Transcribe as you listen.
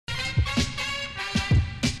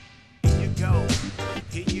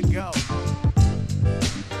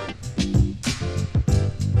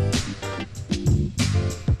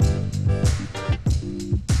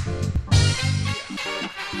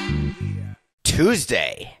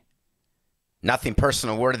Tuesday. Nothing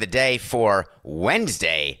personal word of the day for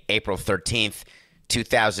Wednesday, April 13th,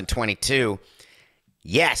 2022.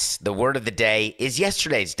 Yes, the word of the day is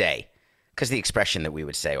yesterday's day, because the expression that we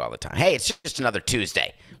would say all the time. Hey, it's just another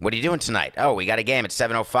Tuesday. What are you doing tonight? Oh, we got a game at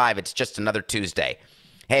 7:05. It's just another Tuesday.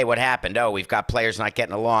 Hey, what happened? Oh, we've got players not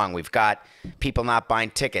getting along. We've got people not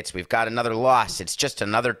buying tickets. We've got another loss. It's just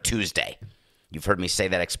another Tuesday. You've heard me say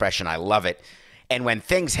that expression. I love it. And when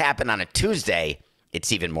things happen on a Tuesday,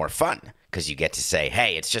 it's even more fun because you get to say,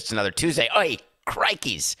 hey, it's just another Tuesday. Oi,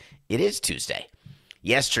 crikeys. It is Tuesday.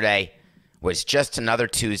 Yesterday was just another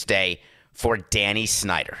Tuesday for Dan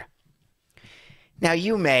Snyder. Now,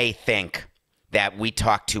 you may think that we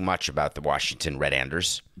talk too much about the Washington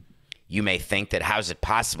Redanders. You may think that how's it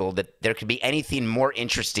possible that there could be anything more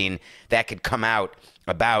interesting that could come out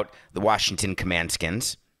about the Washington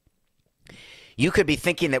Commandskins. You could be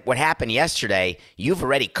thinking that what happened yesterday, you've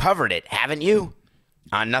already covered it, haven't you?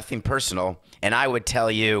 On Nothing Personal. And I would tell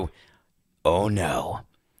you, oh no.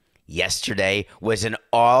 Yesterday was an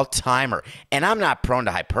all-timer. And I'm not prone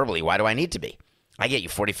to hyperbole. Why do I need to be? I get you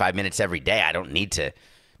 45 minutes every day. I don't need to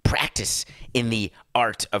practice in the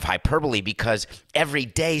art of hyperbole because every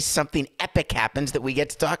day something epic happens that we get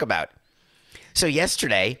to talk about. So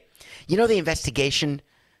yesterday, you know the investigation?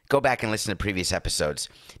 Go back and listen to previous episodes.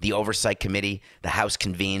 The Oversight Committee, the House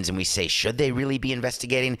convenes, and we say, should they really be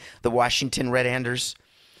investigating the Washington Redanders?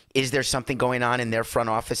 Is there something going on in their front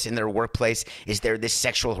office, in their workplace? Is there this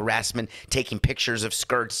sexual harassment, taking pictures of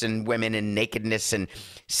skirts and women and nakedness and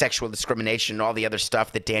sexual discrimination and all the other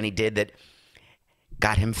stuff that Danny did that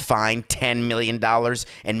got him fined $10 million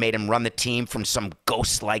and made him run the team from some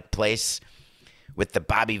ghost-like place with the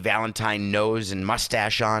Bobby Valentine nose and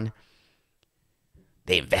mustache on?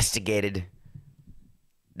 They investigated.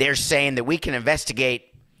 They're saying that we can investigate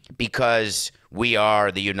because we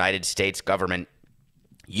are the United States government.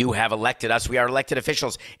 You have elected us. We are elected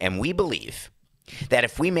officials. And we believe that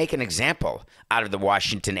if we make an example out of the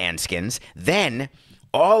Washington Anskins, then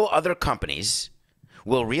all other companies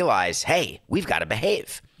will realize, hey, we've got to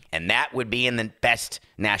behave. And that would be in the best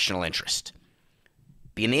national interest.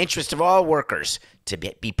 Be in the interest of all workers to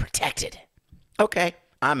be protected. Okay,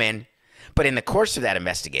 I'm in. But in the course of that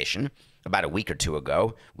investigation, about a week or two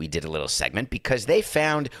ago, we did a little segment because they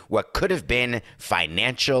found what could have been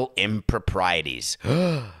financial improprieties.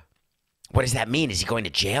 What does that mean? Is he going to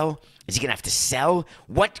jail? Is he going to have to sell?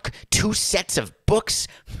 What? 2 sets of books?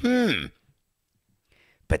 But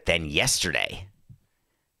then yesterday,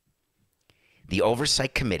 the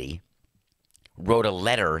Oversight Committee wrote a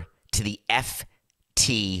letter to the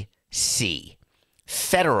FTC,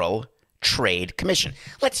 Federal Trade Commission.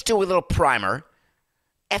 Let's do a little primer.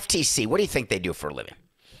 FTC, what do you think they do for a living?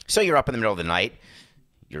 So you're up in the middle of the night.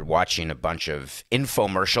 You're watching a bunch of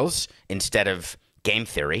infomercials instead of game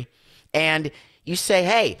theory. And you say,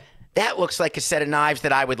 hey, that looks like a set of knives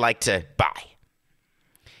that I would like to buy.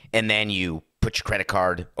 And then you put your credit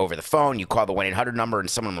card over the phone, you call the 1-800 number, and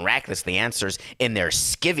someone miraculously answers in their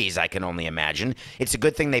skivvies, I can only imagine. It's a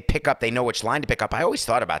good thing they pick up, they know which line to pick up. I always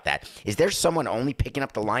thought about that. Is there someone only picking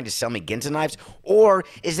up the line to sell me Ginza knives? Or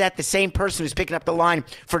is that the same person who's picking up the line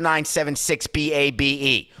for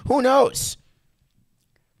 976BABE? Who knows?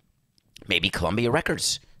 Maybe Columbia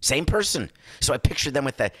Records. Same person. So I pictured them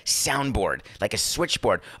with a soundboard, like a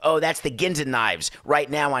switchboard. Oh, that's the Ginza knives right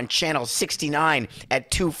now on channel 69 at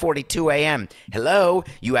 2:42 a.m. Hello,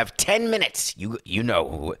 you have 10 minutes. You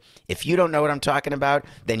know, if you don't know what I'm talking about,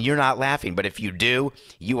 then you're not laughing. But if you do,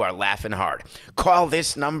 you are laughing hard. Call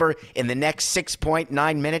this number in the next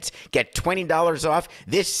 6.9 minutes. Get $20 off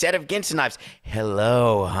this set of Ginza knives.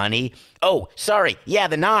 Hello, honey. Oh, sorry. Yeah,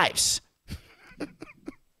 the knives.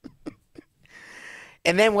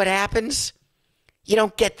 And then what happens? You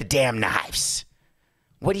don't get the damn knives.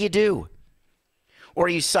 What do? Or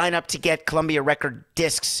you sign up to get Columbia Record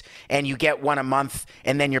discs and you get one a month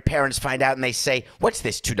and then your parents find out and they say, what's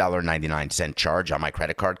this $2.99 charge on my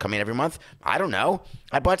credit card coming every month? I don't know.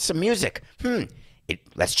 I bought some music.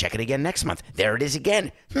 Let's check it again next month. There it is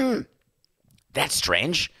again. That's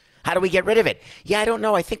strange. How do we get rid of it? Yeah, I don't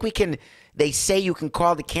know. I think we can. They say you can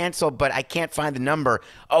call to cancel, but I can't find the number.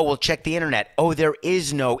 Oh, we'll check the internet. Oh, there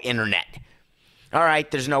is no internet. All right,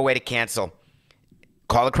 there's no way to cancel.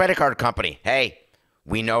 Call the credit card company. Hey,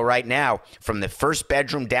 we know right now from the first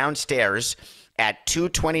bedroom downstairs at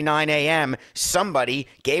 2:29 a.m., somebody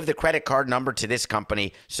gave the credit card number to this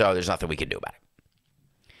company, so there's nothing we can do about it.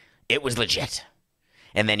 It was legit.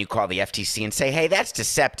 And then you call the FTC and say, hey, that's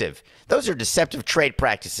deceptive. Those are deceptive trade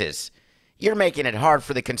practices. You're making it hard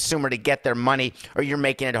for the consumer to get their money, or you're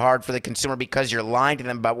making it hard for the consumer because you're lying to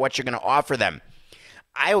them about what you're going to offer them.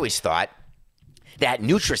 I always thought that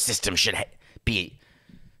Nutrisystem should be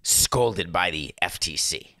scolded by the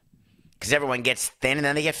FTC because everyone gets thin and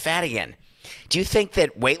then they get fat again. Do you think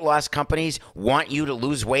that weight loss companies want you to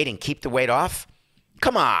lose weight and keep the weight off?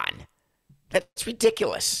 Come on. That's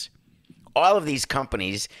ridiculous. All of these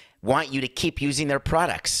companies want you to keep using their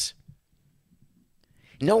products.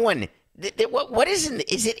 No one, what is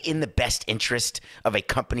it in the best interest of a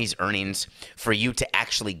company's earnings for you to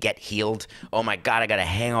actually get healed? Oh my God, I got a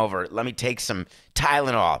hangover. Let me take some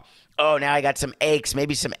Tylenol. Oh, now I got some aches,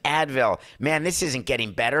 maybe some Advil. Man, this isn't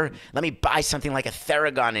getting better. Let me buy something like a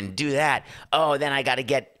Theragun and do that. Oh, then I got to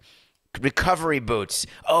get recovery boots.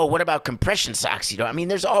 Oh, what about compression socks? I mean,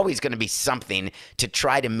 there's always going to be something to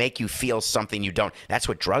try to make you feel something you don't. That's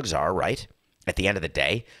what drugs are, right? At the end of the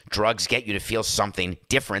day, drugs get you to feel something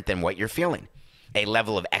different than what you're feeling. A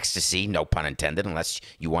level of ecstasy, no pun intended, unless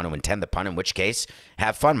you want to intend the pun, in which case,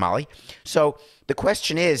 have fun, Molly. So the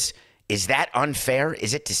question is that unfair?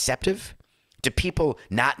 Is it deceptive? Do people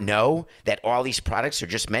not know that all these products are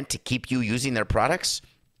just meant to keep you using their products?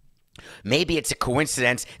 Maybe it's a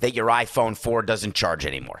coincidence that your iPhone 4 doesn't charge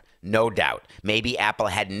anymore. No doubt. Maybe Apple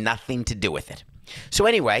had nothing to do with it. So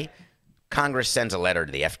anyway, Congress sends a letter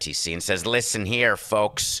to the FTC and says, listen here,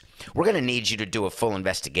 folks, we're going to need you to do a full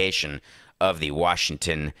investigation of the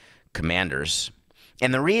Washington Commanders.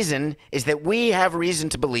 And the reason is that we have reason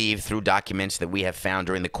to believe through documents that we have found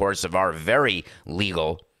during the course of our very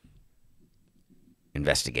legal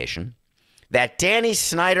investigation that Danny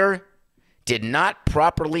Snyder did not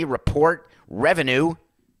properly report revenue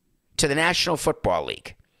to the National Football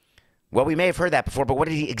League. Well, we may have heard that before, but what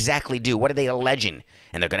did he exactly do? What are they alleging?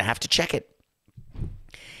 And they're going to have to check it.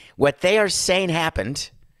 What they are saying happened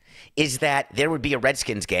is that there would be a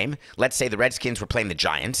Redskins game. Let's say the Redskins were playing the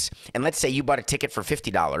Giants, and let's say you bought a ticket for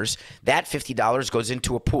 $50. That $50 goes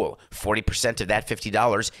into a pool. 40% of that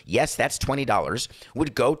 $50, yes, that's $20,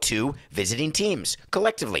 would go to visiting teams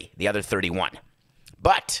collectively, the other 31.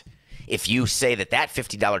 But if you say that that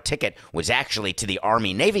 $50 ticket was actually to the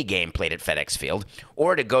Army-Navy game played at FedEx Field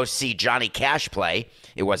or to go see Johnny Cash play,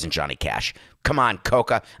 it wasn't Johnny Cash. Come on,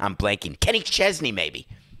 Coca, I'm blanking. Kenny Chesney, maybe.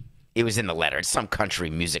 It was in the letter. It's some country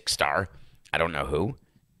music star. I don't know who.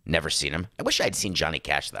 Never seen him. I wish I'd seen Johnny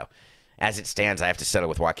Cash, though. As it stands, I have to settle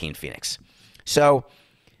with Joaquin Phoenix. So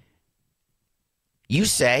you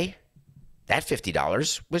say that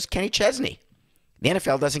 $50 was Kenny Chesney. The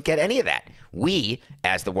NFL doesn't get any of that. We,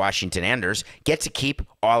 as the Washington Anders, get to keep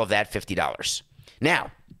all of that $50.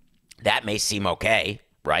 Now, that may seem okay,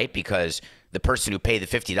 right? Because the person who paid the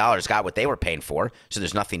 $50 got what they were paying for, so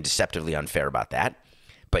there's nothing deceptively unfair about that.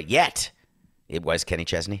 But yet, it was Kenny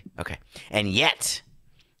Chesney? Okay. And yet,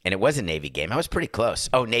 and it was a Navy game. I was pretty close.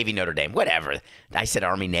 Oh, Navy, Notre Dame, whatever. I said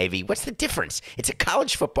Army, Navy. What's the difference? It's a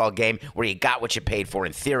college football game where you got what you paid for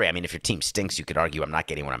in theory. I mean, if your team stinks, you could argue I'm not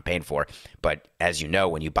getting what I'm paying for. But as you know,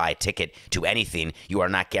 when you buy a ticket to anything, you are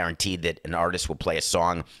not guaranteed that an artist will play a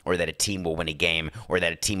song or that a team will win a game or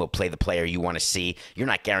that a team will play the player you want to see. You're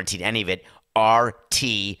not guaranteed any of it.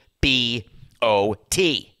 RTBOT.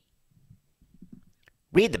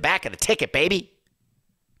 Read the back of the ticket, baby.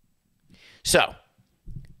 So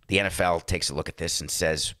the NFL takes a look at this and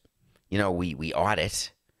says, you know, we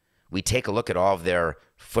audit. We take a look at all of their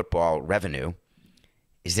football revenue.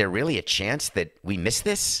 Is there really a chance that we miss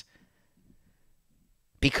this?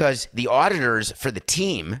 Because the auditors for the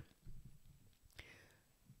team,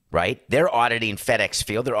 right, they're auditing FedEx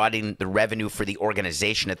Field. They're auditing the revenue for the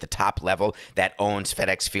organization at the top level that owns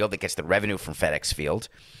FedEx Field, that gets the revenue from FedEx Field.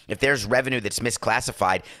 If there's revenue that's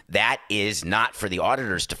misclassified, that is not for the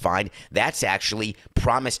auditors to find. That's actually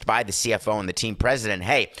promised by the CFO and the team president.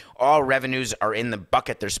 Hey, all revenues are in the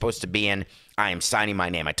bucket they're supposed to be in. I am signing my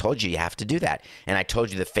name. I told you have to do that. And I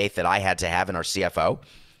told you the faith that I had to have in our CFO.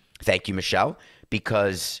 Thank you, Michelle,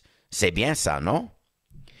 because c'est bien ça, no?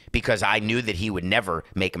 Because I knew that he would never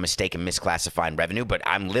make a mistake in misclassifying revenue, but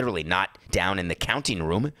I'm literally not down in the counting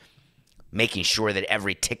room making sure that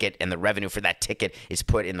every ticket and the revenue for that ticket is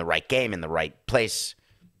put in the right game, in the right place.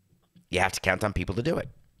 You have to count on people to do it.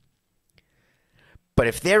 But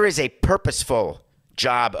if there is a purposeful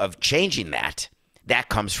job of changing that, that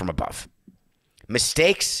comes from above.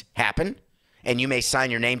 Mistakes happen, and you may sign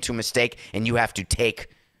your name to a mistake, and you have to take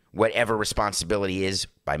whatever responsibility is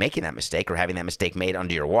by making that mistake or having that mistake made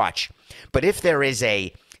under your watch. But if there is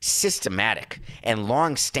a systematic and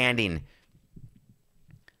long-standing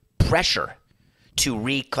pressure to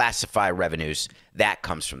reclassify revenues, that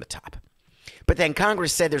comes from the top. But then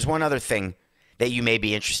Congress said there's one other thing that you may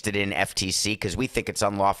be interested in, FTC, because we think it's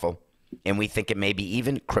unlawful and we think it may be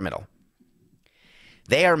even criminal.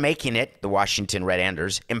 They are making it, the Washington Red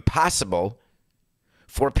Anders, impossible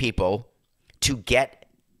for people to get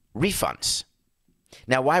refunds.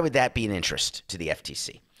 Now, why would that be an interest to the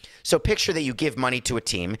FTC? So picture that you give money to a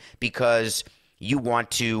team because you want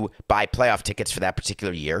to buy playoff tickets for that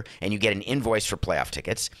particular year, and you get an invoice for playoff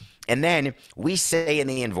tickets. And then we say in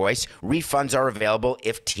the invoice, refunds are available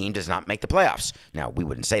if team does not make the playoffs. Now, we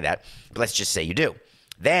wouldn't say that, but let's just say you do.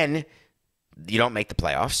 Then you don't make the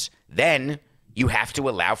playoffs. Then you have to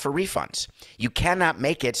allow for refunds. You cannot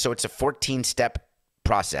make it so it's a 14-step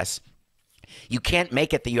process. You can't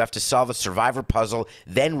make it that you have to solve a survivor puzzle,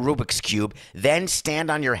 then Rubik's Cube, then stand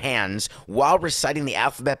on your hands while reciting the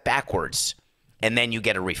alphabet backwards, and then you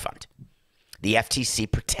get a refund. The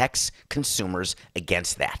FTC protects consumers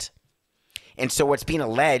against that. And so what's being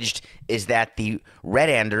alleged is that the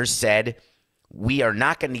Red-Anders said, we are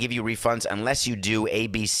not going to give you refunds unless you do A,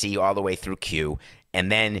 B, C all the way through Q.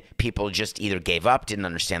 And then people just either gave up, didn't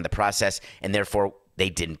understand the process, and therefore they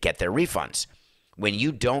didn't get their refunds. When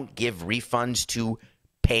you don't give refunds to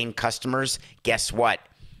paying customers, guess what?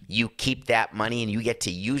 You keep that money and you get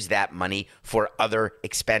to use that money for other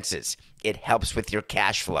expenses. It helps with your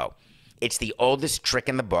cash flow. It's the oldest trick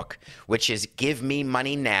in the book, which is give me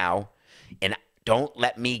money now and don't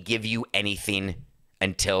let me give you anything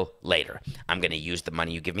until later. I'm going to use the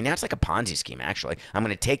money you give me now. It's like a Ponzi scheme, actually. I'm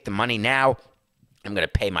going to take the money now. I'm going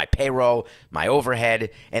to pay my payroll, my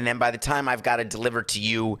overhead, and then by the time I've got to deliver to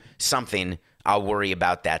you something, I'll worry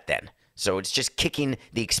about that then. So it's just kicking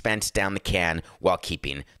the expense down the can while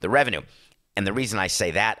keeping the revenue. And the reason I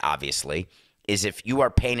say that, obviously, is if you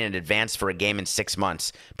are paying in advance for a game in 6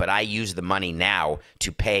 months, but I use the money now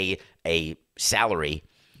to pay a salary,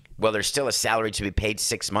 well, there's still a salary to be paid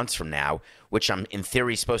 6 months from now, which I'm in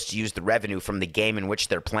theory supposed to use the revenue from the game in which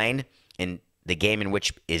they're playing and the game in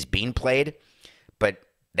which is being played. But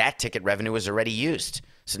that ticket revenue was already used.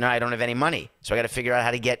 So now I don't have any money. So I got to figure out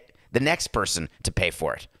how to get the next person to pay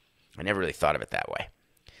for it. I never really thought of it that way.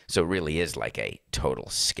 So it really is like a total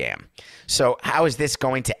scam. So how is this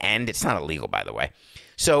going to end? It's not illegal, by the way.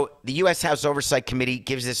 So the U.S. House Oversight Committee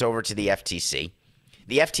gives this over to the FTC.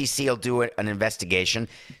 The FTC will do an investigation.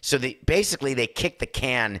 So basically they kick the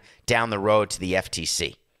can down the road to the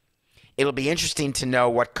FTC. It'll be interesting to know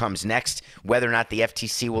what comes next, whether or not the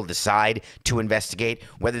FTC will decide to investigate,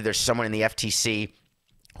 whether there's someone in the FTC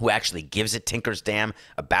who actually gives a tinker's damn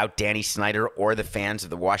about Danny Snyder or the fans of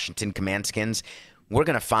the Washington Commandskins. We're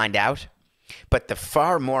going to find out. But the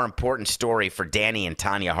far more important story for Danny and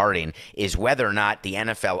Tanya Harding is whether or not the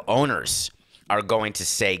NFL owners are going to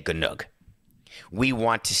say Ganug. We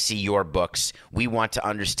want to see your books. We want to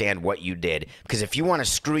understand what you did. Because if you want to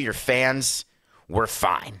screw your fans, we're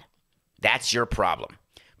fine. That's your problem.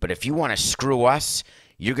 But if you want to screw us,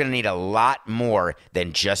 you're going to need a lot more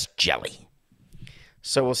than just jelly.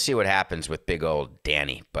 So we'll see what happens with big old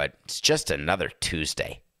Danny. But it's just another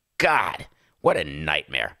Tuesday. God, what a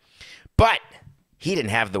nightmare. But he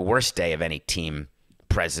didn't have the worst day of any team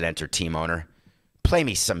president or team owner. Play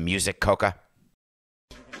me some music, Coca.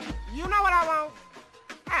 You know what I want?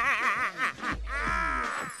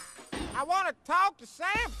 I want to talk to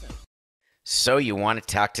Samson. So you want to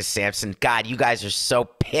talk to Samson? God, you guys are so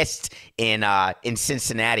pissed in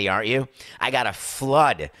Cincinnati, aren't you? I got a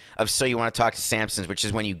flood of So You Want to Talk to Samsons, which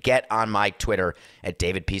is when you get on my Twitter at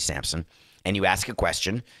David P. Samson and you ask a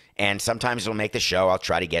question, and sometimes it'll make the show. I'll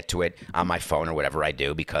try to get to it on my phone or whatever I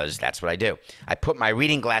do because that's what I do. I put my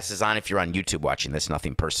reading glasses on if you're on YouTube watching this,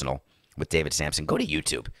 nothing personal with David Samson. Go to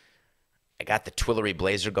YouTube. I got the Twillery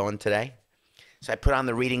blazer going today. So I put on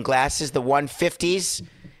the reading glasses, the 150s,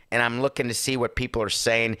 and I'm looking to see what people are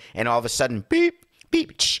saying, and all of a sudden, beep,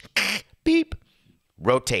 beep, beep,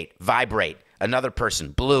 rotate, vibrate. Another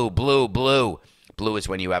person, blue, blue, blue. Blue is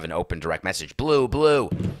when you have an open direct message. Blue, blue.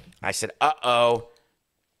 I said, uh-oh.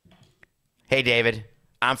 Hey, David,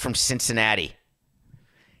 I'm from Cincinnati.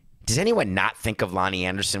 Does anyone not think of Lonnie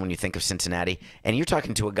Anderson when you think of Cincinnati? And you're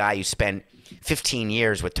talking to a guy who spent 15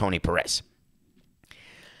 years with Tony Perez.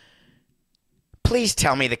 Please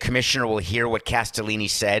tell me the commissioner will hear what Castellini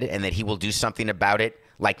said and that he will do something about it,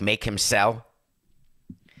 like make him sell.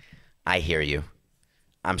 I hear you.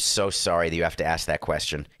 I'm so sorry that you have to ask that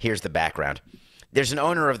question. Here's the background. There's an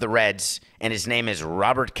owner of the Reds, and his name is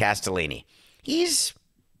Robert Castellini. He's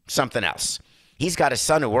something else. He's got a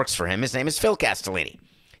son who works for him. His name is Phil Castellini.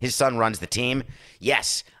 His son runs the team.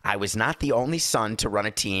 Yes, I was not the only son to run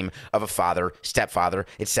a team of a father, stepfather,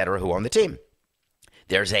 etc., who owned the team.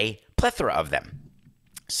 There's a plethora of them.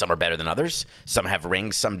 Some are better than others. Some have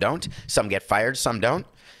rings, some don't. Some get fired, some don't.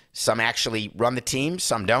 Some actually run the team,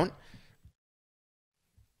 some don't.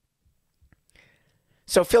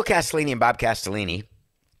 So Phil Castellini and Bob Castellini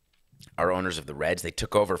are owners of the Reds. They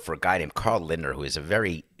took over for a guy named Carl Lindner, who is a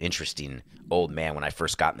very interesting old man when I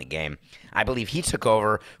first got in the game. I believe he took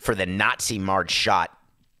over for the Nazi Marge Schott.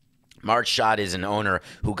 Marge Schott is an owner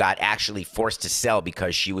who got actually forced to sell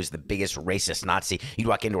because she was the biggest racist Nazi. You'd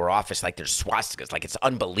walk into her office like there's swastikas. Like, it's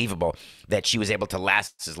unbelievable that she was able to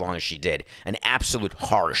last as long as she did. An absolute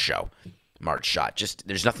horror show, Marge Schott. Just,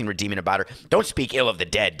 there's nothing redeeming about her. Don't speak ill of the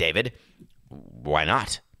dead, David. Why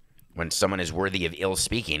not? When someone is worthy of ill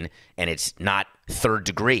speaking and it's not third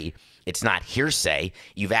degree, it's not hearsay,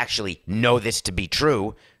 you've actually know this to be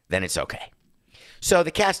true, then it's okay. So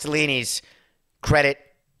the Castellinis, credit,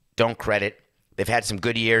 don't credit. They've had some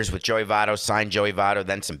good years with Joey Votto, signed Joey Votto,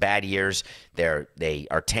 then some bad years. They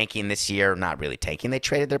are tanking this year. Not really tanking. They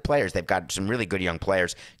traded their players. They've got some really good young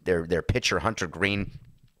players. Their pitcher, Hunter Green,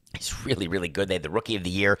 is really, really good. They had the Rookie of the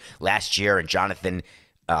Year last year, and Jonathan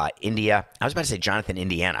India. I was about to say Jonathan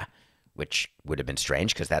Indiana, which would have been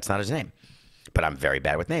strange because that's not his name. But I'm very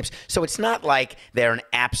bad with names. So it's not like they're an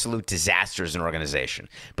absolute disaster as an organization.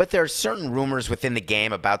 But there are certain rumors within the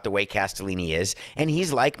game about the way Castellini is, and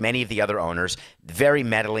he's like many of the other owners, very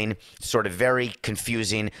meddling, sort of very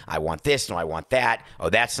confusing. I want this, no, I want that. Oh,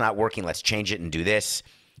 that's not working, let's change it and do this.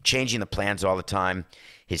 Changing the plans all the time.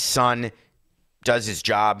 His son does his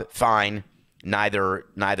job fine, neither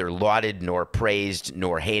lauded nor praised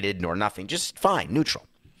nor hated nor nothing, just fine, neutral.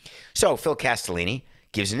 So Phil Castellini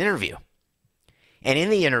gives an interview. And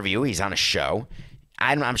in the interview, he's on a show.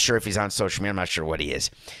 I'm sure if he's on social media, I'm not sure what he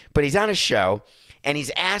is. But he's on a show, and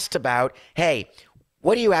he's asked about, hey,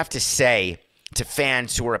 what do you have to say to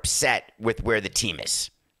fans who are upset with where the team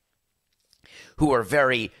is? Who are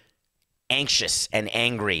very anxious and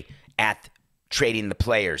angry at trading the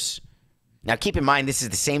players. Now, keep in mind, this is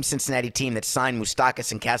the same Cincinnati team that signed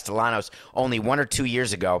Moustakas and Castellanos only 1 or 2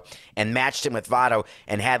 years ago and matched him with Votto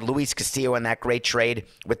and had Luis Castillo in that great trade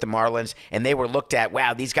with the Marlins. And they were looked at,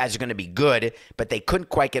 wow, these guys are going to be good, but they couldn't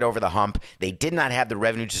quite get over the hump. They did not have the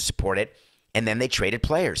revenue to support it. And then they traded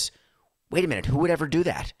players. Wait a minute, who would ever do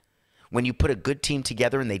that? When you put a good team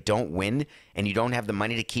together and they don't win and you don't have the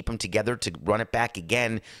money to keep them together to run it back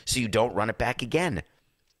again, so you don't run it back again.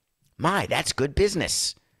 My, that's good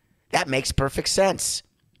business. That makes perfect sense.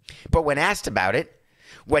 But when asked about it,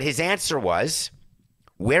 what his answer was,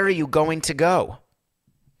 where are you going to go?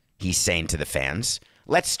 He's saying to the fans,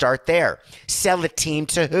 let's start there. Sell the team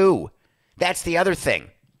to who? That's the other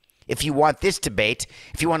thing. If you want this debate,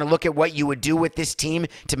 if you want to look at what you would do with this team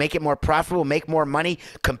to make it more profitable, make more money,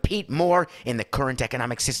 compete more in the current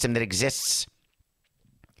economic system that exists,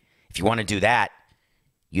 if you want to do that,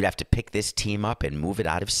 you'd have to pick this team up and move it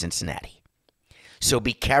out of Cincinnati. So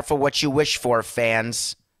be careful what you wish for,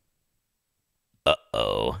 fans.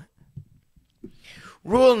 Uh-oh.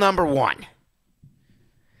 Rule number 1.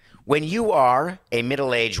 When you are a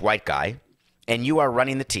middle-aged white guy and you are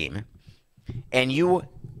running the team and you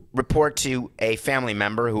report to a family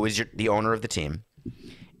member who is the owner of the team,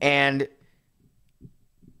 and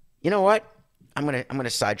you know what? I'm gonna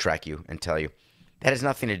sidetrack you and tell you that has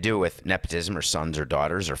nothing to do with nepotism or sons or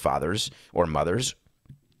daughters or fathers or mothers.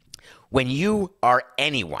 When you are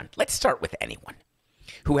anyone, let's start with anyone,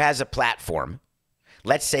 who has a platform.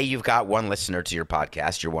 Let's say you've got one listener to your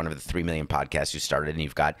podcast. You're one of the 3 million podcasts you started, and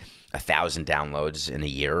you've got 1,000 downloads in a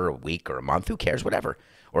year or a week or a month. Who cares? Whatever.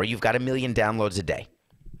 Or you've got 1 million downloads a day.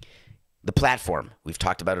 The platform, we've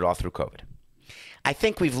talked about it all through COVID. I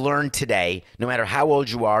think we've learned today, no matter how old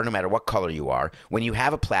you are, no matter what color you are, when you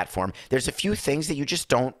have a platform, there's a few things that you just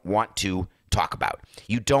don't want to talk about.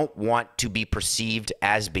 You don't want to be perceived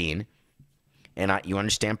as being, and you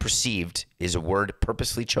understand perceived is a word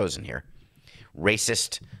purposely chosen here,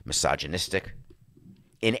 racist, misogynistic,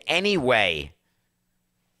 in any way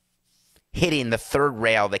hitting the third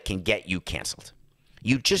rail that can get you canceled.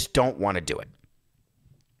 You just don't want to do it.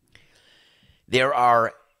 There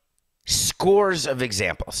are scores of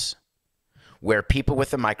examples where people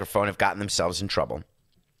with a microphone have gotten themselves in trouble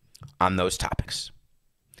on those topics.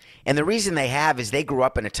 And the reason they have is they grew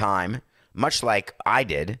up in a time, much like I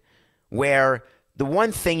did, where the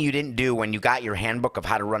one thing you didn't do when you got your handbook of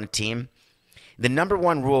how to run a team, the number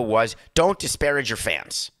one rule was don't disparage your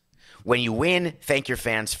fans. When you win, thank your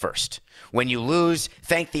fans first. When you lose,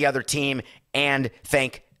 thank the other team and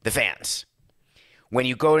thank the fans. When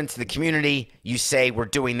you go into the community, you say, we're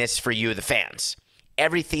doing this for you, the fans.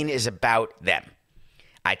 Everything is about them.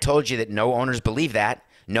 I told you that no owners believe that.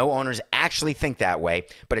 No owners actually think that way,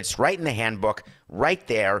 but it's right in the handbook, right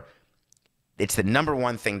there. It's the number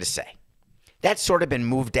one thing to say. That's sort of been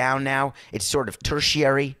moved down now. It's sort of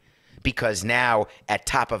tertiary because now at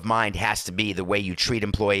top of mind has to be the way you treat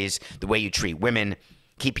employees, the way you treat women,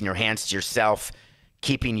 keeping your hands to yourself,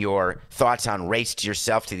 keeping your thoughts on race to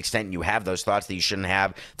yourself to the extent you have those thoughts that you shouldn't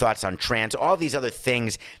have, thoughts on trans, all these other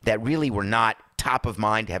things that really were not top of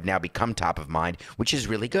mind have now become top of mind, which is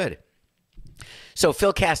really good. So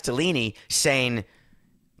Phil Castellini saying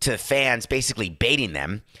to fans, basically baiting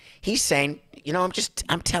them, he's saying,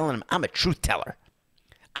 I'm telling them, I'm a truth teller.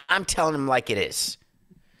 I'm telling them like it is.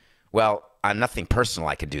 Well, on nothing personal,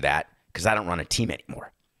 I could do that because I don't run a team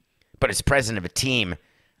anymore. But as president of a team,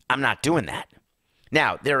 I'm not doing that.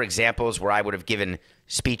 Now, there are examples where I would have given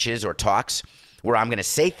speeches or talks where I'm going to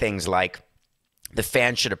say things like, the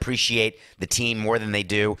fans should appreciate the team more than they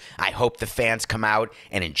do. I hope the fans come out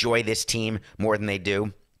and enjoy this team more than they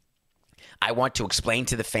do. I want to explain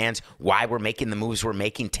to the fans why we're making the moves we're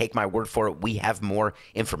making. Take my word for it. We have more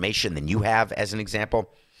information than you have, as an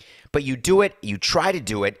example. But you do it, you try to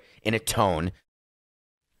do it in a tone.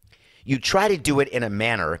 You try to do it in a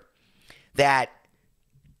manner that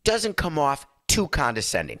doesn't come off too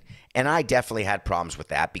condescending. And I definitely had problems with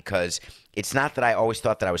that because it's not that I always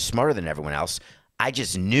thought that I was smarter than everyone else. I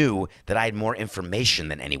just knew that I had more information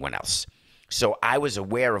than anyone else. So I was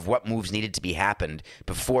aware of what moves needed to be happened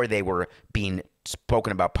before they were being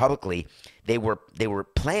spoken about publicly. They were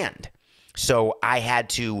planned. So I had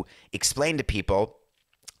to explain to people,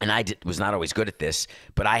 and was not always good at this,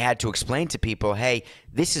 but I had to explain to people, hey,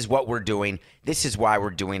 this is what we're doing. This is why we're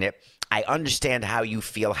doing it. I understand how you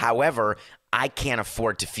feel. However, I can't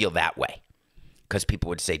afford to feel that way. Because people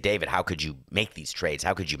would say, David, how could you make these trades?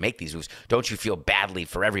 How could you make these moves? Don't you feel badly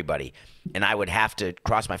for everybody? And I would have to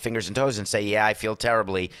cross my fingers and toes and say, yeah, I feel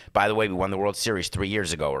terribly. By the way, we won the World Series 3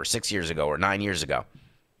 years ago or 6 years ago or 9 years ago.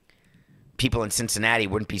 People in Cincinnati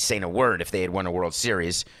wouldn't be saying a word if they had won a World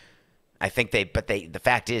Series. I think the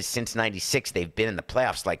fact is, since 96, they've been in the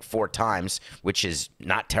playoffs like 4 times, which is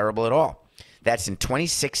not terrible at all. That's in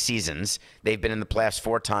 26 seasons. They've been in the playoffs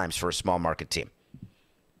 4 times for a small market team.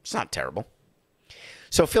 It's not terrible.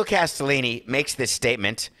 So Phil Castellini makes this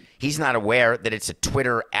statement. He's not aware that it's a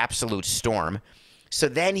Twitter absolute storm. So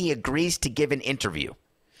then he agrees to give an interview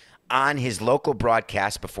on his local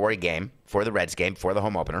broadcast before a game, for the Reds game, for the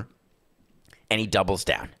home opener, and he doubles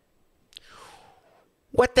down.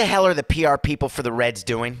 What the hell are the PR people for the Reds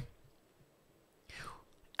doing?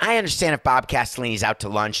 I understand if Bob Castellini's out to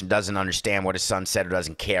lunch and doesn't understand what his son said or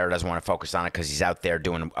doesn't care or doesn't want to focus on it because he's out there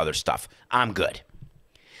doing other stuff. I'm good.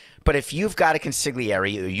 But if you've got a consigliere or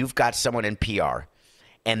you've got someone in PR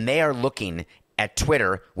and they are looking at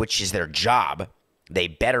Twitter, which is their job, they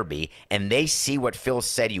better be, and they see what Phil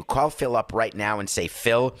said, you call Phil up right now and say,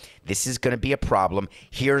 Phil, this is going to be a problem.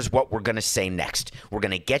 Here's what we're going to say next. We're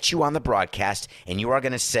going to get you on the broadcast, and you are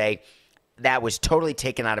going to say, that was totally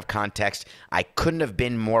taken out of context. I couldn't have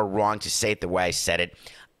been more wrong to say it the way I said it.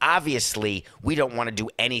 Obviously, we don't want to do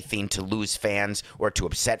anything to lose fans or to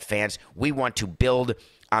upset fans. We want to build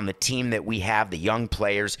on the team that we have, the young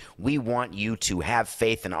players. We want you to have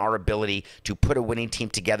faith in our ability to put a winning team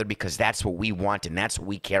together because that's what we want and that's what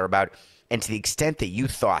we care about. And to the extent that you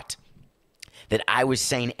thought that I was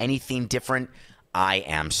saying anything different, I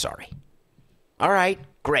am sorry. All right,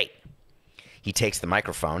 great. He takes the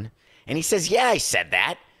microphone and he says, yeah, I said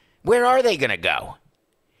that. Where are they going to go?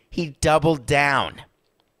 He doubled down.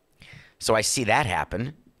 So I see that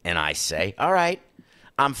happen and I say, all right,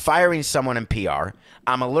 I'm firing someone in PR.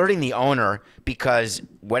 I'm alerting the owner because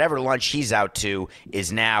whatever lunch he's out to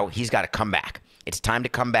is now he's got to come back. It's time to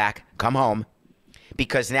come back, come home,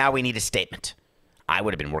 because now we need a statement. I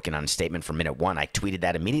would have been working on a statement from minute 1. I tweeted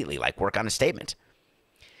that immediately, like, work on a statement.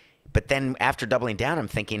 But then after doubling down, I'm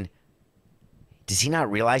thinking, does he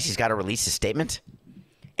not realize he's got to release a statement?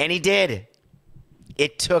 And he did.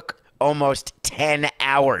 It took almost 10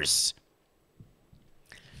 hours.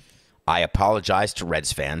 I apologize to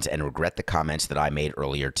Reds fans and regret the comments that I made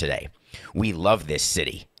earlier today. We love this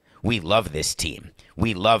city. We love this team.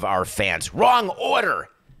 We love our fans. Wrong order.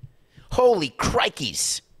 Holy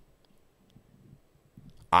crikeys.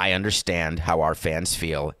 I understand how our fans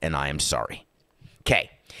feel, and I am sorry. Okay,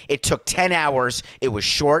 it took 10 hours. It was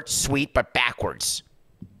short, sweet, but backwards.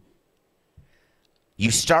 You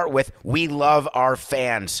start with, we love our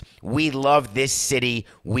fans. We love this city.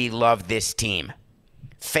 We love this team.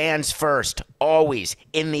 Fans first, always,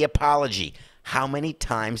 in the apology. How many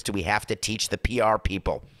times do we have to teach the PR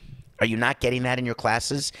people? Are you not getting that in your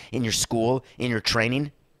classes, in your school, in your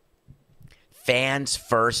training? Fans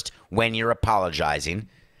first when you're apologizing.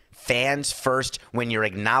 Fans first when you're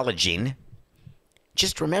acknowledging.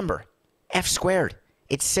 Just remember, F squared.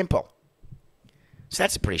 It's simple. So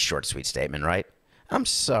that's a pretty short, sweet statement, right? I'm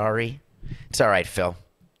sorry. It's all right, Phil.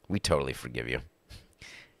 We totally forgive you.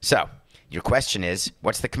 So, your question is,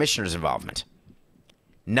 what's the commissioner's involvement?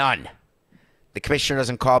 None. The commissioner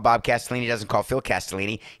doesn't call Bob Castellini, doesn't call Phil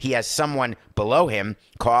Castellini. He has someone below him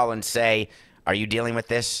call and say, are you dealing with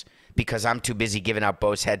this? Because I'm too busy giving out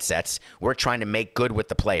Bose headsets. We're trying to make good with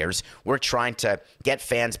the players. We're trying to get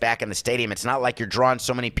fans back in the stadium. It's not like you're drawing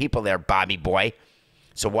so many people there, Bobby boy.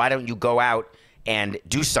 So why don't you go out and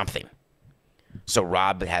do something? So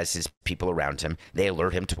Rob has his people around him. They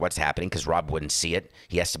alert him to what's happening because Rob wouldn't see it.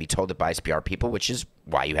 He has to be told it by his PR people, which is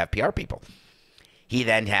why you have PR people. He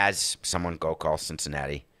then has someone go call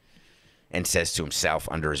Cincinnati and says to himself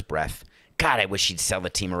under his breath, God, I wish he'd sell the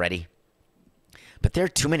team already. But there are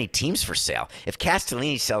too many teams for sale. If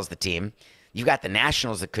Castellini sells the team, you've got the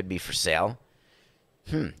Nationals that could be for sale.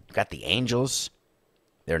 You've got the Angels.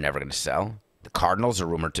 They're never going to sell. The Cardinals are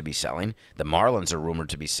rumored to be selling. The Marlins are rumored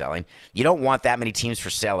to be selling. You don't want that many teams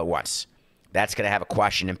for sale at once. That's going to have a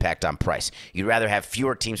quashing impact on price. You'd rather have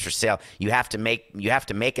fewer teams for sale. You have to make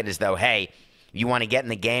it as though, hey, you want to get in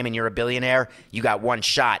the game and you're a billionaire? You got one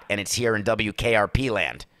shot, and it's here in WKRP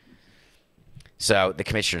land. So the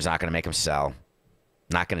commissioner's not going to make him sell.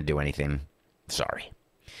 Not going to do anything. Sorry.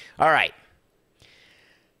 All right.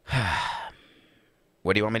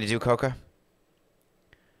 What do you want me to do, Coca?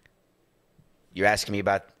 You're asking me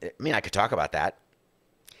about... I mean, I could talk about that.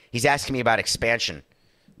 He's asking me about expansion.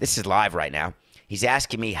 This is live right now. He's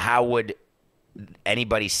asking me how would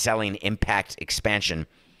anybody selling impact expansion.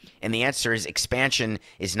 And the answer is expansion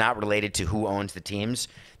is not related to who owns the teams.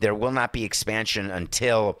 There will not be expansion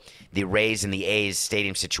until the Rays and the A's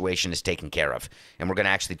stadium situation is taken care of. And we're going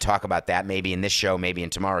to actually talk about that maybe in this show, maybe in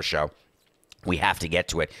tomorrow's show. We have to get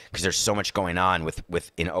to it because there's so much going on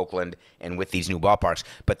with in Oakland and with these new ballparks.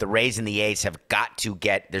 But the Rays and the A's have got to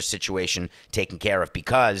get their situation taken care of,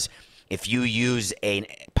 because if you use a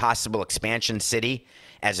possible expansion city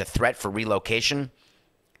as a threat for relocation,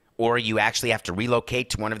 or you actually have to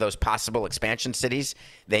relocate to one of those possible expansion cities,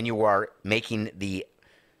 then you are making the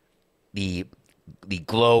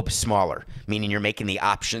globe smaller, meaning you're making the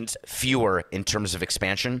options fewer in terms of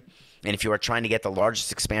expansion. And if you are trying to get the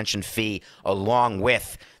largest expansion fee along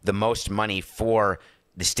with the most money for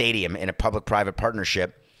the stadium in a public-private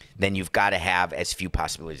partnership, then you've got to have as few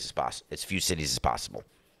possibilities as possible, as few cities as possible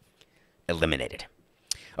eliminated.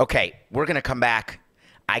 Okay, we're going to come back.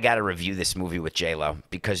 I got to review this movie with J-Lo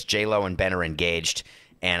because J-Lo and Ben are engaged,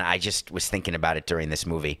 and I just was thinking about it during this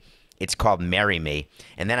movie. It's called Marry Me.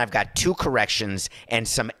 And then I've got 2 corrections and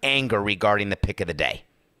some anger regarding the pick of the day.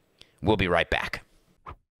 We'll be right back.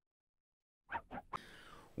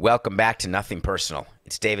 Welcome back to Nothing Personal.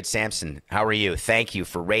 It's David Samson. How are you? Thank you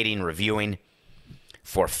for rating, reviewing,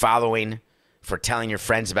 for following, for telling your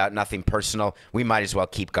friends about Nothing Personal. We might as well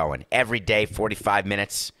keep going. Every day, 45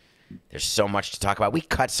 minutes. There's so much to talk about. We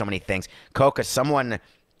cut so many things. Coca, someone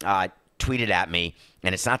tweeted at me,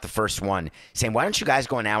 and it's not the first one, saying, why don't you guys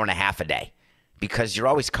go an hour and a half a day? Because you're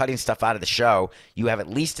always cutting stuff out of the show. You have at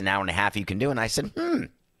least an hour and a half you can do. And I said,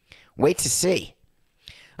 wait to see.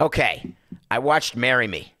 Okay, I watched Marry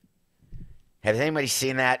Me. Has anybody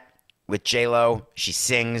seen that with J-Lo? She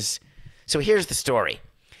sings. So here's the story.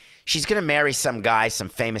 She's going to marry some guy, some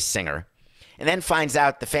famous singer, and then finds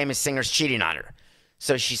out the famous singer's cheating on her.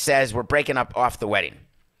 So she says, we're breaking up off the wedding.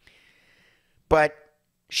 But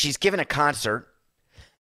she's given a concert.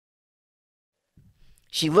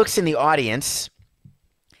 She looks in the audience,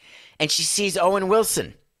 and she sees Owen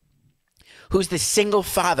Wilson, who's the single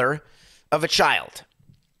father of a child,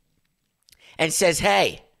 and says,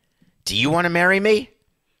 hey, do you want to marry me?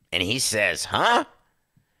 And he says, huh?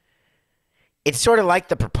 It's sort of like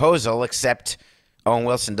The Proposal, except Owen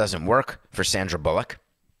Wilson doesn't work for Sandra Bullock.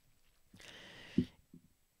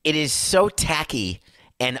 It is so tacky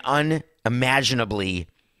and unimaginably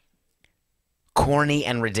corny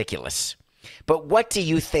and ridiculous. But what do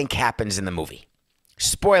you think happens in the movie?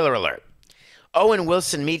 Spoiler alert. Owen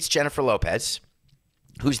Wilson meets Jennifer Lopez,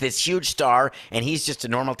 who's this huge star, and he's just a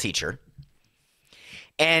normal teacher.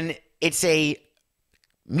 And it's a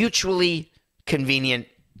mutually convenient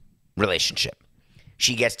relationship.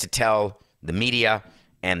 She gets to tell the media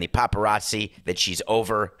and the paparazzi that she's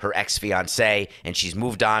over her ex-fiancé and she's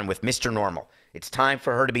moved on with Mr. Normal. It's time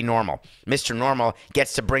for her to be normal. Mr. Normal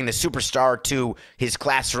gets to bring the superstar to his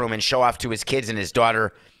classroom and show off to his kids and his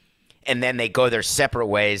daughter. And then they go their separate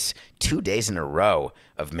ways. 2 days in a row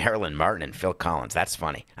of Marilyn Martin and Phil Collins. That's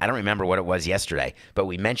funny. I don't remember what it was yesterday, but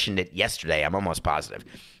we mentioned it yesterday. I'm almost positive.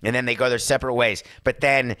 And then they go their separate ways. But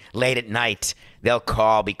then late at night, they'll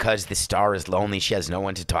call because the star is lonely. She has no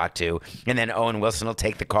one to talk to. And then Owen Wilson will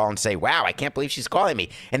take the call and say, wow, I can't believe she's calling me.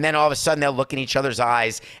 And then all of a sudden they'll look in each other's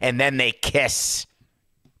eyes and then they kiss.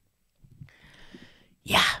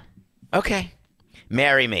 Yeah. Okay.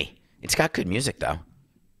 Marry Me. It's got good music, though.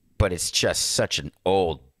 but it's just such an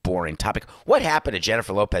old, boring topic. What happened to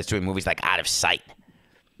Jennifer Lopez doing movies like Out of Sight?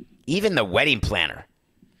 Even The Wedding Planner.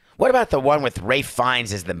 What about the one with Ralph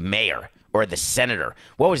Fiennes as the mayor or the senator?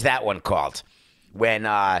 What was that one called?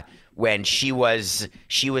 When she was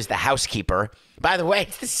the housekeeper. By the way,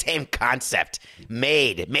 it's the same concept.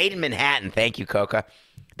 Made in Manhattan. Thank you, Coca.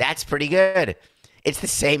 That's pretty good. It's the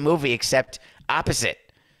same movie except opposite.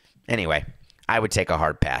 Anyway, I would take a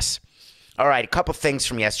hard pass. All right, a couple things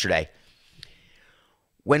from yesterday.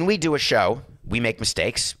 When we do a show, we make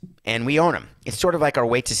mistakes and we own them. It's sort of like our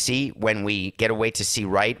wait to see. When we get a wait to see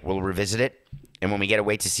right, we'll revisit it. And when we get a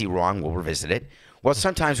wait to see wrong, we'll revisit it. Well,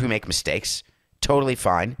 sometimes we make mistakes. Totally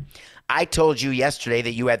fine. I told you yesterday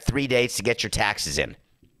that you had 3 days to get your taxes in.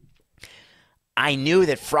 I knew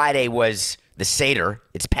that Friday was the Seder.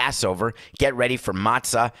 It's Passover. Get ready for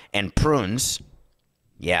matzah and prunes.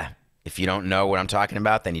 Yeah, if you don't know what I'm talking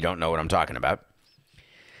about, then you don't know what I'm talking about.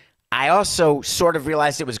 I also sort of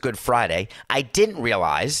realized it was Good Friday. I didn't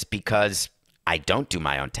realize, because I don't do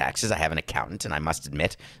my own taxes. I have an accountant, and I must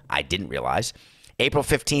admit, I didn't realize. April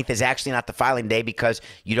 15th is actually not the filing day because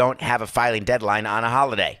you don't have a filing deadline on a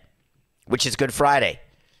holiday, which is Good Friday.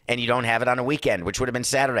 And you don't have it on a weekend, which would have been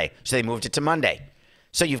Saturday. So they moved it to Monday.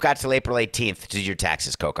 So you've got till April 18th to do your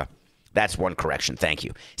taxes, Coca. That's one correction. Thank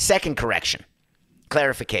you. Second correction.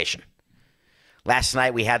 Clarification. Last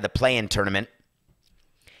night we had the play-in tournament,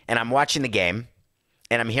 and I'm watching the game,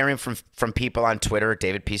 and I'm hearing from people on Twitter,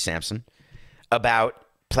 David P. Samson, about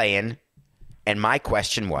play-in, and my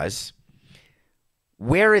question was,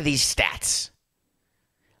 where are these stats?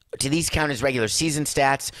 Do these count as regular season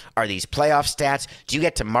stats? Are these playoff stats? Do you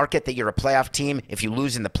get to market that you're a playoff team if you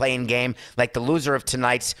lose in the play-in game? Like the loser of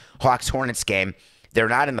tonight's Hawks-Hornets game, they're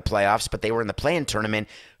not in the playoffs, but they were in the play-in tournament.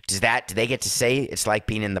 Do they get to say it's like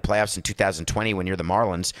being in the playoffs in 2020 when you're the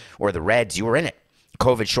Marlins or the Reds? You were in it.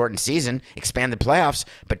 COVID-shortened season, expanded playoffs,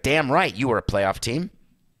 but damn right, you were a playoff team.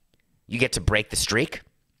 You get to break the streak.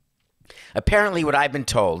 Apparently, what I've been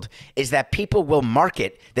told is that people will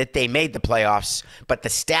market that they made the playoffs, but the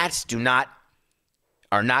stats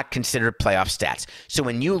are not considered playoff stats. So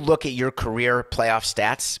when you look at your career playoff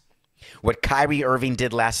stats, what Kyrie Irving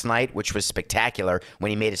did last night, which was spectacular when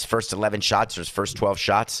he made his first 11 shots or his first 12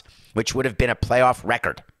 shots, which would have been a playoff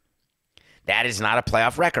record. That is not a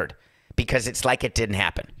playoff record because it's like it didn't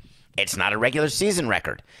happen. It's not a regular season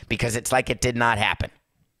record because it's like it did not happen.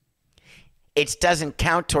 It doesn't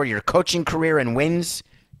count toward your coaching career in wins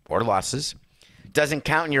or losses. Doesn't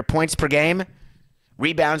count in your points per game,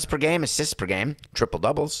 rebounds per game, assists per game, triple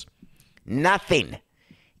doubles. Nothing.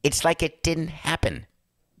 It's like it didn't happen.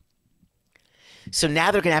 So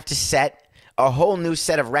now they're going to have to set a whole new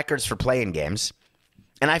set of records for play-in games.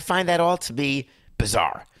 And I find that all to be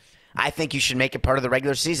bizarre. I think you should make it part of the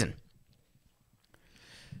regular season.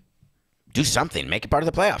 Do something. Make it part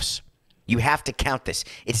of the playoffs. You have to count this.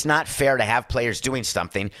 It's not fair to have players doing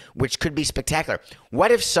something which could be spectacular.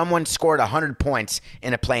 What if someone scored 100 points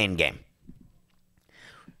in a play-in game?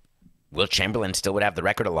 Will Chamberlain still would have the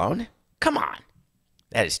record alone? Come on.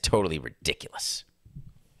 That is totally ridiculous.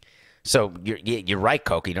 So you're right,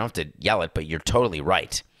 Coca. You don't have to yell it, but you're totally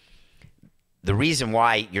right. The reason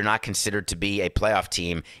why you're not considered to be a playoff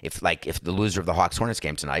team, if the loser of the Hawks-Hornets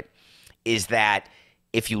game tonight, is that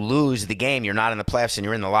if you lose the game, you're not in the playoffs and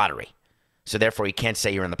you're in the lottery. So therefore, you can't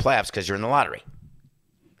say you're in the playoffs because you're in the lottery.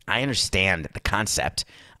 I understand the concept.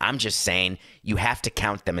 I'm just saying you have to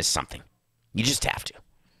count them as something. You just have to.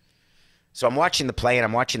 So I'm watching the play and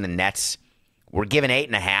I'm watching the Nets. We're given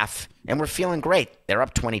 8.5, and we're feeling great. They're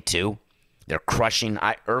up 22. They're crushing.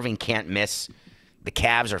 Irving can't miss. The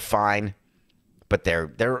Cavs are fine, but they're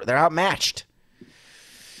outmatched.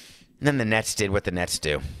 And then the Nets did what the Nets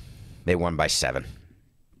do. They won by 7.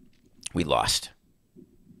 We lost.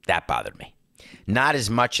 That bothered me. Not as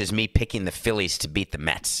much as me picking the Phillies to beat the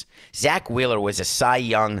Mets. Zach Wheeler was a Cy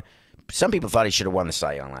Young. Some people thought he should have won the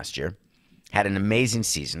Cy Young last year. Had an amazing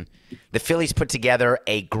season. The Phillies put together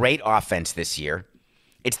a great offense this year.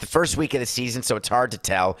 It's the first week of the season, so it's hard to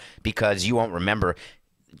tell because you won't remember.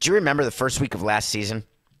 Do you remember the first week of last season?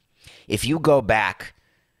 If you go back,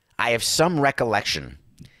 I have some recollection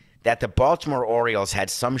that the Baltimore Orioles had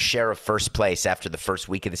some share of first place after the first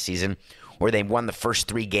week of the season, or they won the first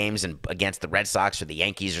 3 games against the Red Sox or the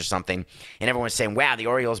Yankees or something, and everyone was saying, wow, the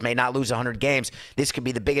Orioles may not lose 100 games. This could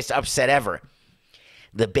be the biggest upset ever.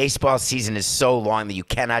 The baseball season is so long that you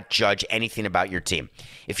cannot judge anything about your team.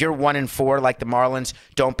 If you're 1-4 like the Marlins,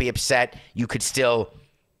 don't be upset. You could still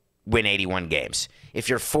win 81 games. If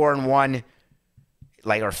you're 4-1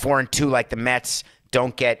 or 4-2 like the Mets,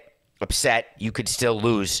 don't get upset. You could still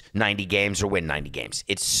lose 90 games or win 90 games.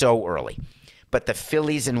 It's so early. but the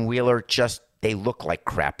Phillies and Wheeler they look like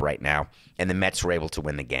crap right now, and the Mets were able to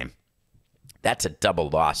win the game. That's a double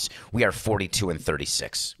loss. We are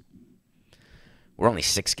 42-36. We're only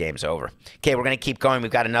 6 games over. Okay, we're going to keep going.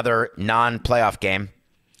 We've got another non-playoff game,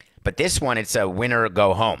 but this one, it's a winner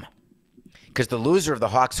go home, because the loser of the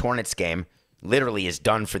Hawks-Hornets game literally is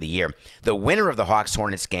done for the year. The winner of the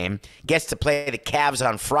Hawks-Hornets game gets to play the Cavs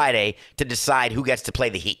on Friday to decide who gets to play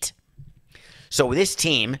the Heat. So this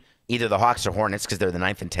team, either the Hawks or Hornets, because they're the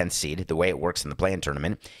 9th and 10th seed, the way it works in the play-in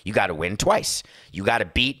tournament, you got to win twice. You got to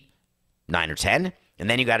beat 9 or 10, and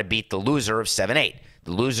then you got to beat the loser of 7-8.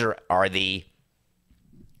 The loser are the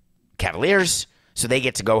Cavaliers, so they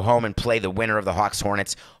get to go home and play the winner of the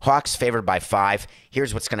Hawks-Hornets. Hawks favored by 5.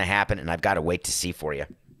 Here's what's going to happen, and I've got to wait to see for you.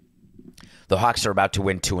 The Hawks are about to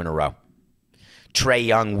win 2 in a row. Trae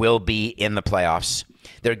Young will be in the playoffs.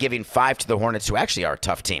 They're giving 5 to the Hornets, who actually are a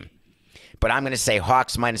tough team. But I'm going to say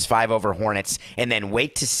Hawks -5 over Hornets, and then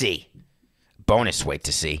wait to see. Bonus wait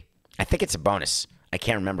to see. I think it's a bonus. I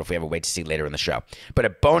can't remember if we have a wait to see later in the show. But a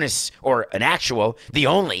bonus, or an actual, the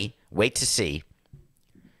only wait to see,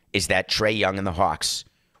 is that Trae Young and the Hawks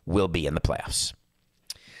will be in the playoffs.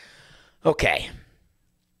 Okay.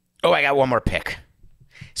 Oh, I got one more pick.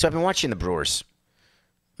 So I've been watching the Brewers.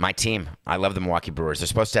 My team, I love the Milwaukee Brewers. They're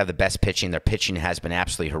supposed to have the best pitching. Their pitching has been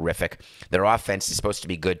absolutely horrific. Their offense is supposed to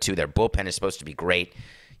be good, too. Their bullpen is supposed to be great.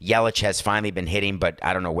 Yelich has finally been hitting, but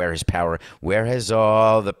I don't know where has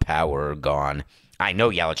all the power gone? I know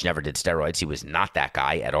Yelich never did steroids. He was not that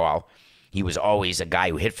guy at all. He was always a guy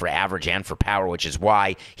who hit for average and for power, which is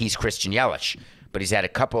why he's Christian Yelich. But he's had a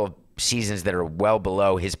couple of seasons that are well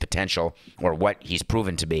below his potential or what he's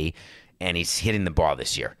proven to be, and he's hitting the ball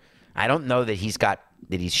this year. I don't know that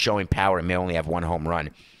he's showing power and may only have 1 home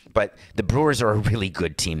run, but the Brewers are a really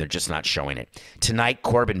good team. They're just not showing it. Tonight,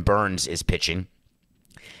 Corbin Burns is pitching.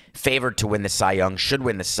 Favored to win the Cy Young, should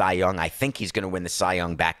win the Cy Young. I think he's going to win the Cy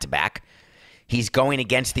Young back-to-back. He's going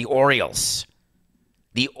against the Orioles.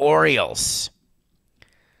 The Orioles.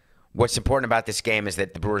 What's important about this game is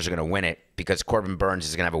that the Brewers are going to win it because Corbin Burns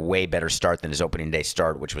is going to have a way better start than his opening day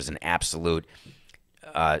start, which was an absolute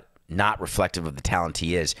not reflective of the talent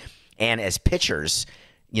he is. And as pitchers,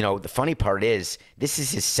 you know, the funny part is this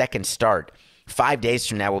is his 2nd start. 5 days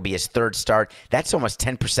from now will be his 3rd start. That's almost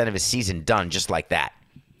 10% of his season done just like that.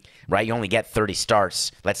 Right? You only get 30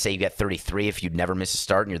 starts. Let's say you get 33 if you'd never miss a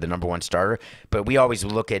start and you're the number 1 starter. But we always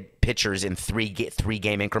look at pitchers in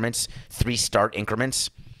 3-game increments, 3-start increments.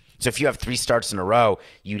 So if you have 3 starts in a row,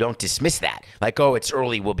 you don't dismiss that. Like, oh, it's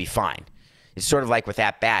early, we'll be fine. It's sort of like with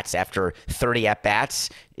at-bats. After 30 at-bats,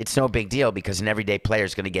 it's no big deal because an everyday player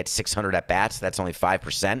is going to get 600 at-bats. That's only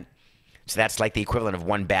 5%. So that's like the equivalent of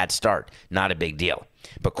 1 bad start. Not a big deal.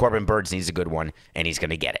 But Corbin Burns needs a good one, and he's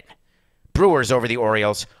going to get it. Brewers over the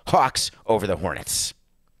Orioles. Hawks over the Hornets.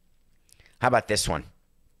 How about this one?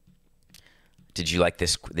 Did you like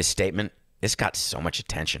this statement? This got so much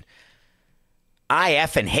attention. I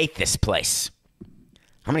effing hate this place.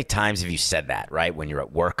 How many times have you said that, right? When you're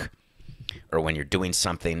at work or when you're doing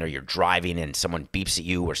something or you're driving and someone beeps at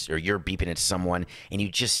you or you're beeping at someone and you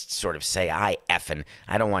just sort of say, I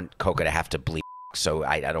don't want Coca to have to bleep, so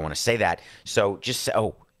I don't want to say that. So just say,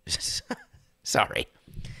 oh, sorry.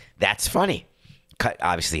 That's funny.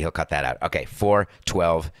 Obviously, he'll cut that out. Okay,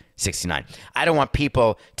 4-12-69. I don't want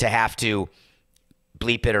people to have to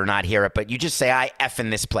bleep it or not hear it, but you just say, I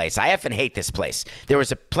effing this place. I effing hate this place. There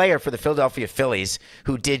was a player for the Philadelphia Phillies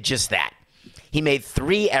who did just that. He made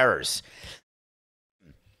 3 errors.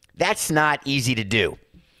 That's not easy to do.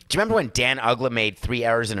 Do you remember when Dan Uggla made 3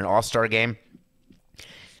 errors in an All-Star game?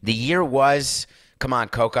 The year was, come on,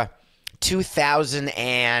 Coca,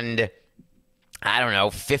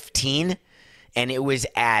 15, and it was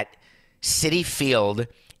at Citi Field,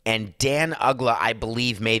 and Dan Uggla, I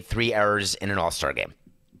believe, made 3 errors in an All-Star game,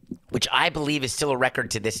 which I believe is still a record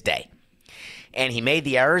to this day. And he made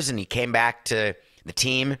the errors, and he came back to the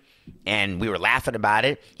team, and we were laughing about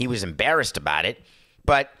it. He was embarrassed about it,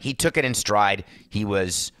 but he took it in stride. He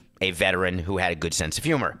was a veteran who had a good sense of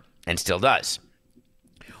humor, and still does.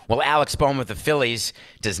 Well, Alec Bohm with the Phillies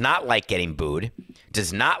does not like getting booed,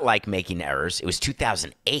 does not like making errors. It was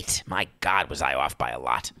 2008. My God, was I off by a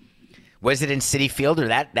lot. Was it in Citi Field or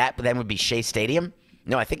that then would be Shea Stadium?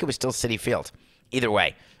 No, I think it was still Citi Field. Either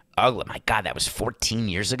way, ugly. My God, that was 14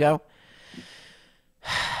 years ago.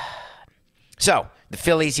 So, the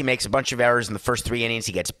Phillies, he makes a bunch of errors in the first 3 innings.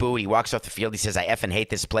 He gets booed. He walks off the field. He says, I effing hate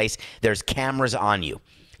this place. There's cameras on you.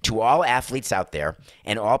 To all athletes out there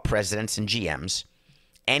and all presidents and GMs,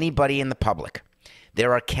 anybody in the public,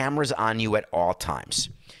 there are cameras on you at all times.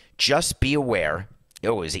 Just be aware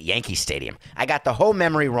Oh, it was at Yankee Stadium. I got the whole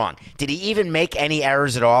memory wrong. Did he even make any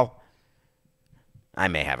errors at all? I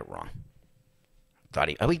may have it wrong.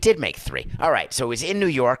 He did make 3. All right, so it was in New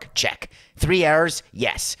York. Check. 3 errors?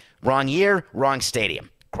 Yes. Wrong year, wrong stadium.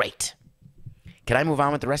 Great. Can I move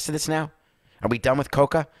on with the rest of this now? Are we done with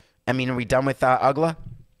Coca? Are we done with Ugla?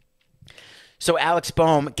 So Alec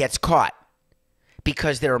Bohm gets caught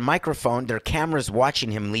because there are cameras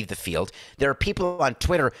watching him leave the field. There are people on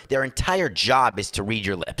Twitter, their entire job is to read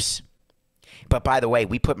your lips. But by the way,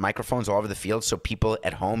 we put microphones all over the field so people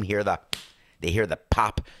at home hear the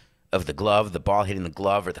pop of the glove, the ball hitting the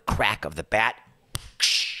glove, or the crack of the bat.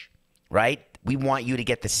 Right? We want you to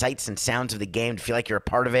get the sights and sounds of the game, to feel like you're a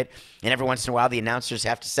part of it. And every once in a while, the announcers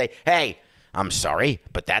have to say, hey, I'm sorry,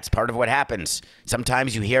 but that's part of what happens.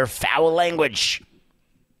 Sometimes you hear foul language.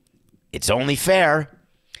 It's only fair.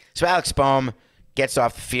 So Alec Bohm gets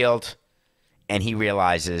off the field, and he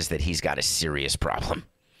realizes that he's got a serious problem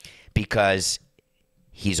because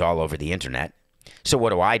he's all over the internet. So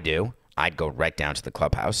what do? I'd go right down to the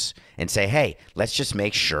clubhouse and say, hey, let's just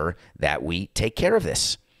make sure that we take care of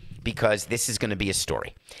this because this is going to be a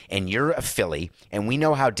story. And you're a Philly, and we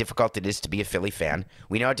know how difficult it is to be a Philly fan.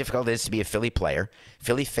 We know how difficult it is to be a Philly player.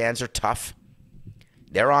 Philly fans are tough.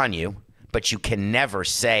 They're on you, but you can never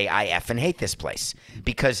say, I effing hate this place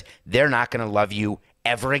because they're not going to love you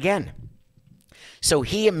ever again. So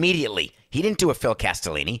he didn't do a Phil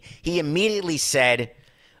Castellini. He immediately said,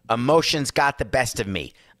 emotions got the best of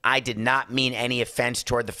me. I did not mean any offense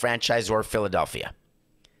toward the franchise or Philadelphia.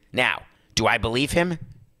 Now, do I believe him?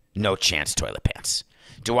 No chance, toilet pants.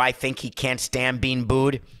 Do I think he can't stand being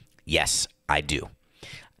booed? Yes, I do.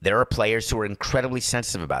 There are players who are incredibly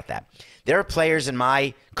sensitive about that. There are players in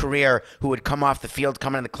my career who would come off the field,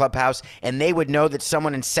 come in the clubhouse, and they would know that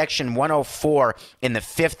someone in section 104 in the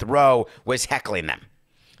 5th row was heckling them.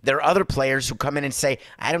 There are other players who come in and say,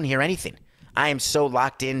 I don't hear anything. I am so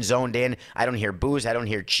locked in, zoned in. I don't hear boos. I don't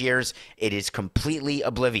hear cheers. It is completely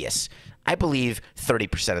oblivious. I believe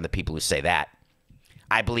 30% of the people who say that.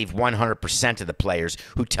 I believe 100% of the players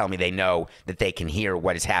who tell me they know that they can hear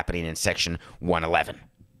what is happening in section 111.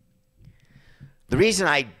 The reason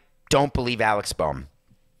I don't believe Alec Bohm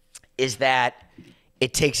is that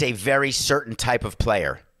it takes a very certain type of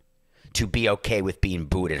player to be okay with being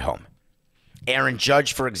booed at home. Aaron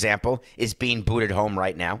Judge, for example, is being booed at home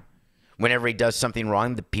right now. Whenever he does something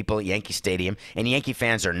wrong, the people at Yankee Stadium, and Yankee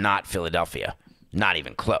fans are not Philadelphia, not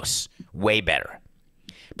even close, way better.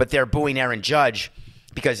 But they're booing Aaron Judge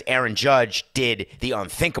because Aaron Judge did the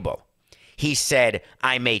unthinkable. He said,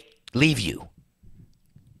 I may leave you.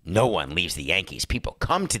 No one leaves the Yankees. People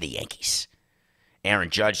come to the Yankees.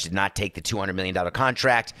 Aaron Judge did not take the $200 million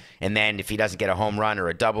contract, and then if he doesn't get a home run or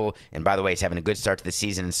a double, and by the way, he's having a good start to the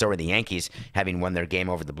season, and so are the Yankees, having won their game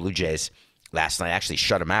over the Blue Jays last night, actually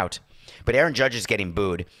shut him out. But Aaron Judge is getting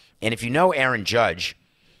booed, and if you know Aaron Judge,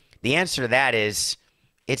 the answer to that is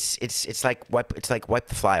it's like wipe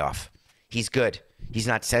the fly off. He's good. He's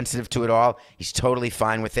not sensitive to it all. He's totally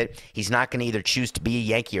fine with it. He's not going to either choose to be a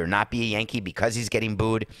Yankee or not be a Yankee because he's getting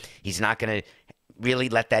booed. He's not going to really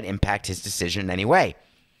let that impact his decision in any way.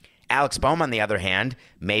 Alec Bohm, on the other hand,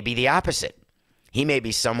 may be the opposite. He may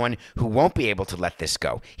be someone who won't be able to let this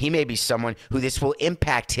go. He may be someone who this will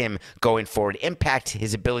impact him going forward, impact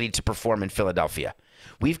his ability to perform in Philadelphia.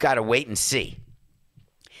 We've got to wait and see.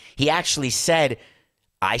 He actually said,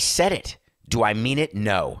 I said it. Do I mean it?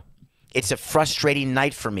 No. It's a frustrating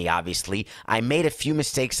night for me, obviously. I made a few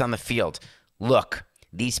mistakes on the field. Look,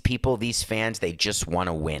 these people, these fans, they just want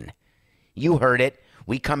to win. You heard it.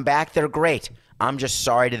 We come back, they're great. I'm just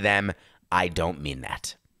sorry to them. I don't mean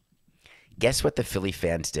that. Guess what the Philly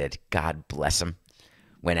fans did? God bless them.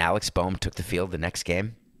 When Alec Bohm took the field the next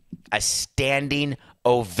game? A standing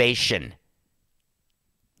ovation.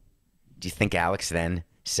 Do you think Alex then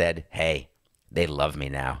said, hey, they love me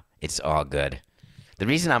now. It's all good. The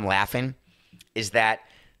reason I'm laughing is that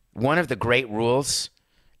one of the great rules,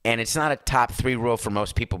 and it's not a top 3 rule for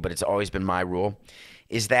most people, but it's always been my rule,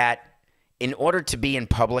 is that in order to be in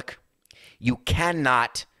public, you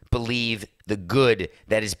cannot believe the good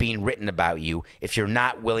that is being written about you if you're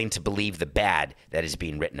not willing to believe the bad that is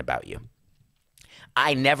being written about you.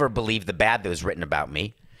 I never believed the bad that was written about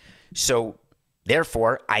me, so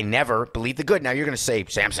therefore, I never believed the good. Now, you're going to say,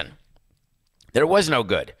 Samson, there was no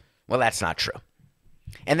good. Well, that's not true.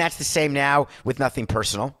 And that's the same now with Nothing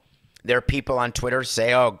Personal. There are people on Twitter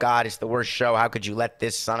say, oh, God, it's the worst show. How could you let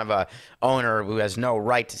this son of a owner who has no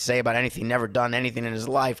right to say about anything, never done anything in his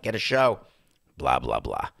life, get a show? Blah, blah,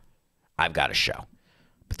 blah. I've got a show.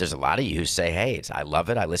 But there's a lot of you who say, hey, I love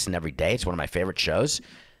it. I listen every day. It's one of my favorite shows.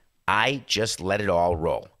 I just let it all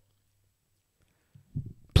roll.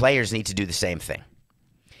 players need to do the same thing.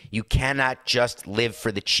 You cannot just live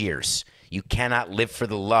for the cheers. You cannot live for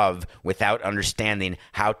the love without understanding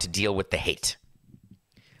how to deal with the hate.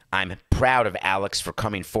 I'm proud of Alex for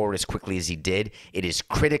coming forward as quickly as he did. It is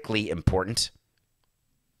critically important.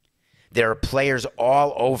 There are players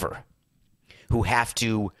all over who have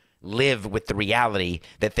to live with the reality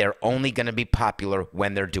that they're only going to be popular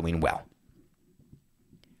when they're doing well.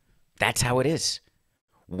 That's how it is.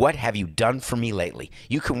 What have you done for me lately?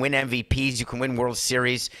 You can win MVPs. You can win World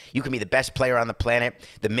Series. You can be the best player on the planet.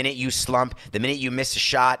 The minute you slump, the minute you miss a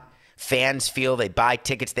shot, fans feel they buy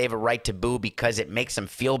tickets. They have a right to boo because it makes them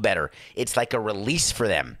feel better. It's like a release for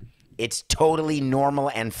them. It's totally normal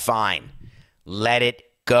and fine. Let it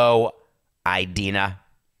go, Idina.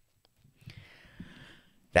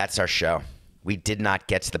 That's our show. We did not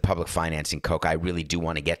get to the public financing, Coke. I really do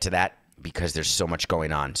want to get to that because there's so much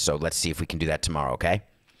going on. So let's see if we can do that tomorrow, okay?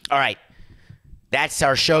 All right. That's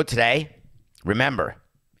our show today. Remember,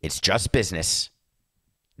 it's just business.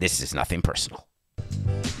 This is nothing personal.